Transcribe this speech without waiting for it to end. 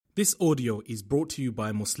This audio is brought to you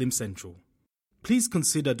by Muslim Central. Please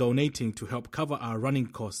consider donating to help cover our running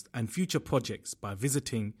costs and future projects by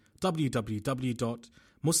visiting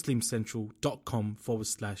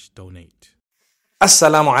www.muslimcentral.com/donate.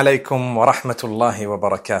 Assalamu alaikum wa rahmatullahi wa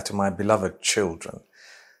barakatuh, my beloved children.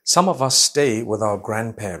 Some of us stay with our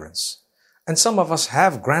grandparents, and some of us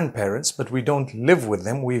have grandparents, but we don't live with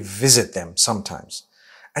them, we visit them sometimes.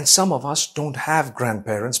 And some of us don't have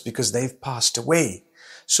grandparents because they've passed away.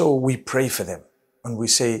 So we pray for them and we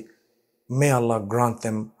say, may Allah grant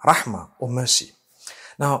them rahmah or mercy.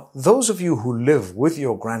 Now, those of you who live with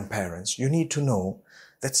your grandparents, you need to know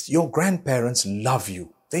that your grandparents love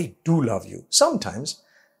you. They do love you. Sometimes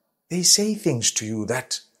they say things to you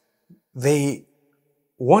that they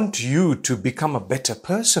want you to become a better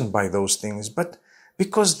person by those things, but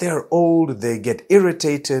because they're old, they get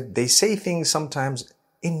irritated. They say things sometimes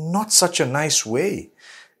in not such a nice way,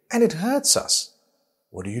 and it hurts us.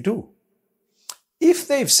 What do? If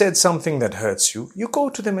they've said something that hurts you, you go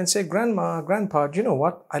to them and say, Grandma, Grandpa, do you know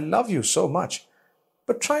what? I love you so much,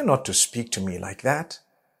 but try not to speak to me like that.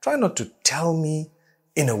 Try not to tell me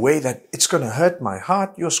in a way that it's going to hurt my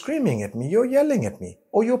heart. You're screaming at me, you're yelling at me,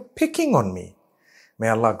 or you're picking on me. May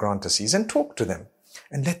Allah grant us ease, and talk to them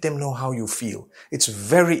and let them know how you feel. It's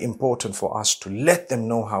very important for us to let them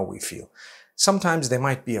know how we feel. Sometimes they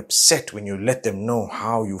might be upset when you let them know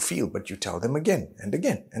how you feel, but you tell them again and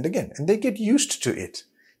again and again, and they get used to it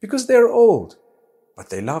because they're old. But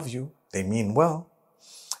they love you. They mean well.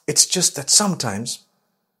 It's just that sometimes,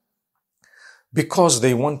 because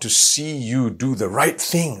they want to see you do the right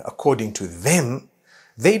thing according to them,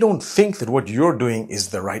 they don't think that what you're doing is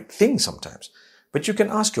the right thing sometimes. But you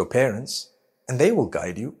can ask your parents and they will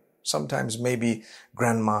guide you. Sometimes maybe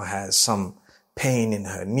grandma has some pain in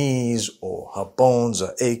her knees, or her bones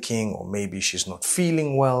are aching, or maybe she's not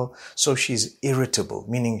feeling well, so she's irritable,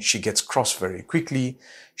 meaning she gets cross very quickly.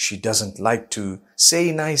 She doesn't like to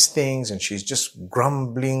say nice things, and she's just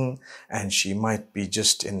grumbling, and she might be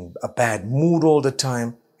just in a bad mood all the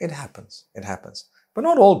time. It happens. But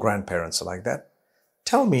not all grandparents are like that.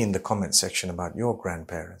 Tell me in the comment section about your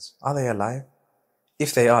grandparents. Are they alive?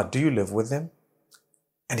 If they are, do you live with them?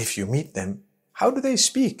 And if you meet them, how do they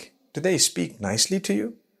speak? Do they speak nicely to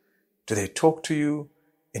you? Do they talk to you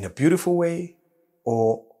in a beautiful way?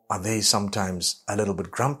 Or are they sometimes a little bit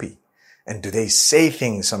grumpy? And do they say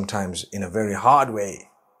things sometimes in a very hard way?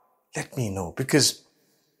 Let me know, because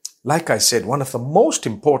like I said, one of the most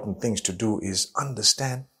important things to do is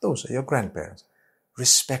understand those are your grandparents.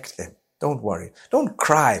 Respect them. Don't worry. Don't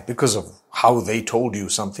cry because of how they told you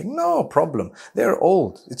something. No problem. They're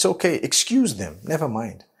old. It's okay. Excuse them. Never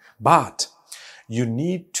mind. But you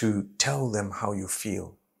need to tell them how you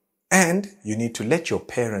feel. And you need to let your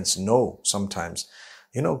parents know sometimes.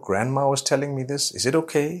 Grandma was telling me this. Is it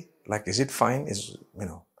okay? Is it fine?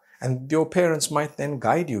 And your parents might then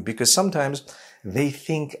guide you, because sometimes they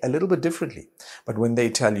think a little bit differently. But when they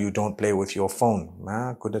tell you, don't play with your phone,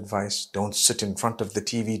 good advice. Don't sit in front of the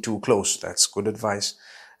TV too close. That's good advice.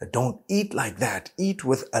 Don't eat like that. Eat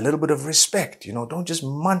with a little bit of respect. Don't just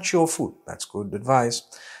munch your food. That's good advice.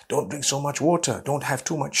 Don't drink so much water. Don't have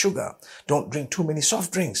too much sugar. Don't drink too many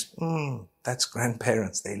soft drinks. That's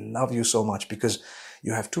grandparents. They love you so much because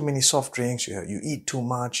you have too many soft drinks. You eat too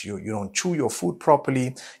much. You don't chew your food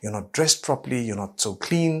properly. You're not dressed properly. You're not so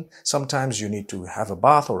clean. Sometimes you need to have a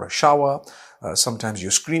bath or a shower. Sometimes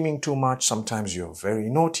you're screaming too much. Sometimes you're very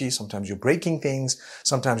naughty. Sometimes you're breaking things.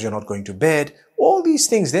 Sometimes you're not going to bed. All these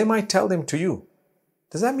things, they might tell them to you.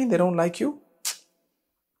 Does that mean they don't like you?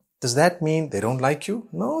 Does that mean they don't like you?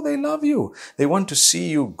 No, they love you. They want to see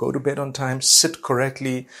you go to bed on time, sit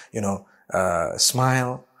correctly,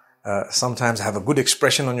 smile, sometimes have a good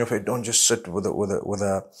expression on your face. Don't just sit with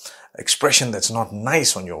a expression that's not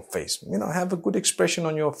nice on your face. Have a good expression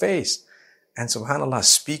on your face. And subhanAllah,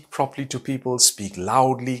 speak properly to people, speak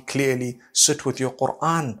loudly, clearly, sit with your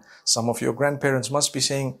Quran. Some of your grandparents must be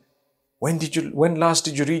saying, when last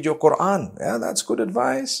did you read your Quran? Yeah, that's good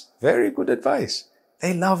advice. Very good advice.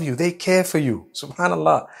 They love you. They care for you.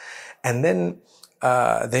 Subhanallah. And then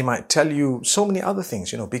they might tell you so many other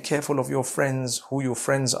things. Be careful of your friends, who your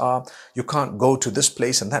friends are. You can't go to this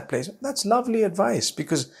place and that place. That's lovely advice,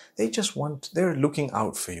 because they're looking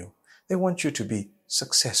out for you. They want you to be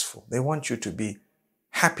successful. They want you to be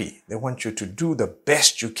happy. They want you to do the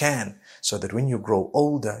best you can, so that when you grow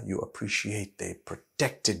older, you appreciate they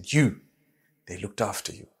protected you. They looked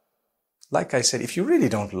after you. Like I said, if you really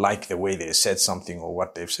don't like the way they said something or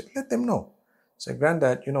what they've said, let them know. Say,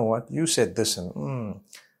 Granddad, you know what? You said this and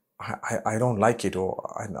I don't like it, or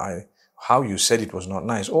how you said it was not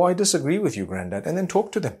nice. Or I disagree with you, Granddad. And then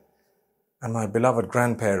talk to them. And my beloved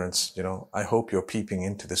grandparents, I hope you're peeping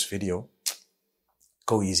into this video.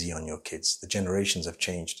 Go easy on your kids. The generations have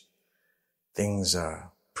changed. Things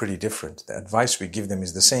are pretty different. The advice we give them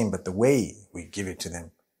is the same, but the way we give it to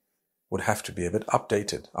them would have to be a bit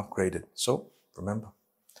updated, upgraded. So remember,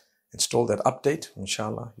 install that update.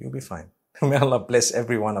 Inshallah, you'll be fine. May Allah bless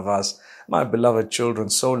every one of us. My beloved children,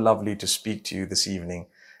 so lovely to speak to you this evening,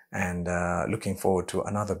 and looking forward to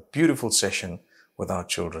another beautiful session with our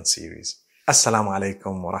children series. Assalamu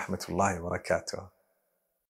alaikum wa rahmatullahi wa barakatuh.